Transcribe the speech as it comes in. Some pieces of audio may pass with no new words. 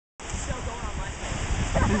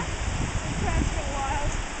Crabs go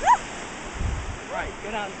wild. Alright,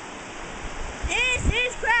 go down. This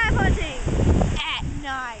is crab hunting at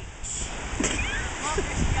night. Well,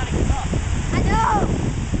 Chris, you gotta give up. I know.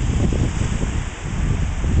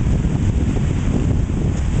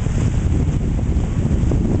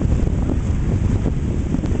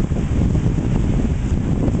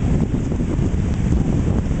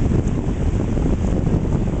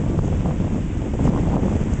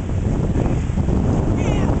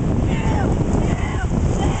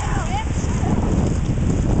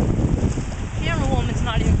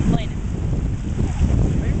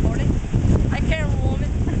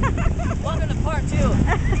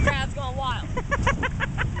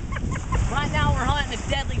 Right now we're hunting a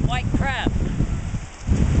deadly white crab.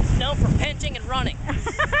 It's known for pinching and running.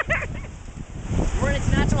 We're in its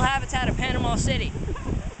natural habitat of Panama City,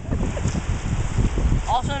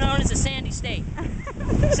 also known as the Sandy State.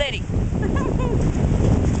 City. We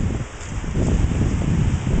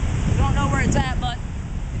don't know where it's at, but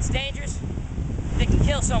it's dangerous. It can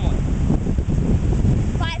kill someone.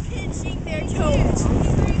 By pinching their toes.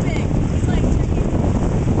 He's very big. He's like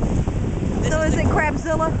So is it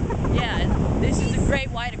Crabzilla? Yeah, this is the great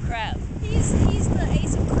white of crab. he's the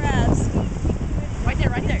ace of crabs. Right there,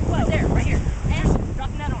 right there. Whoa. Right there, right here. And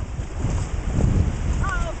drop the net on him.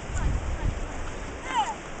 Oh,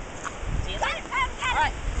 See you later.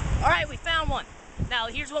 Alright, we found one. Now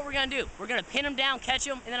here's what we're gonna do. We're gonna pin him down, catch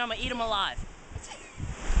him, and then I'm gonna eat him alive.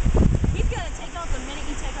 he's gonna take off the minute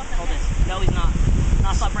you take off that Hold net. this. No, he's not.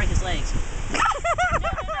 Not if I break his legs.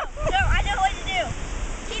 No, I know what to do.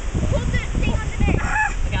 Pull the thing on the net.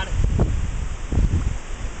 I got it.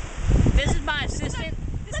 This is my assistant.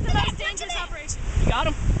 This is the most dangerous operation. You got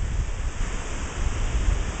him?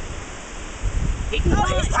 He can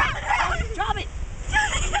he's climbing around. Drop it.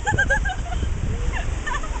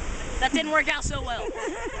 That didn't work out so well.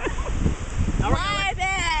 Now My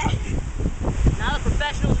bad. Now the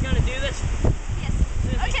professionals are going to do this. Yes. As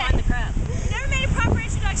soon as we Okay. find the crab. Never made a proper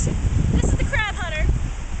introduction. This is the crab hunter,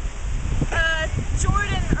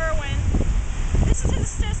 Jordan Irwin. This is his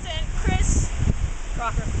assistant, Chris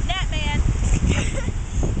Crocker. Natman.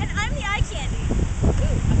 And I'm the eye candy.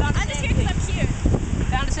 Ooh, I found a I'm just sand here flea. because I'm cute.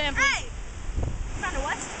 Found a sand flea. Hey! Found a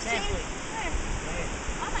what? Sand flea. Where?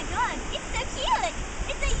 Oh my god, it's so cute!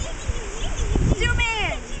 It's a Zoom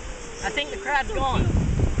in. I think the crab's gone.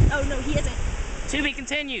 Oh no, he isn't. To be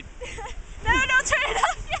continued. No, don't turn it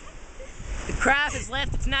off yet! The crab has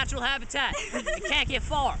left its natural habitat. It can't get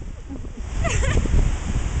far.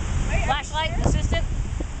 Wait, Flashlight, assistant.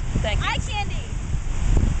 Thank you. eye candy!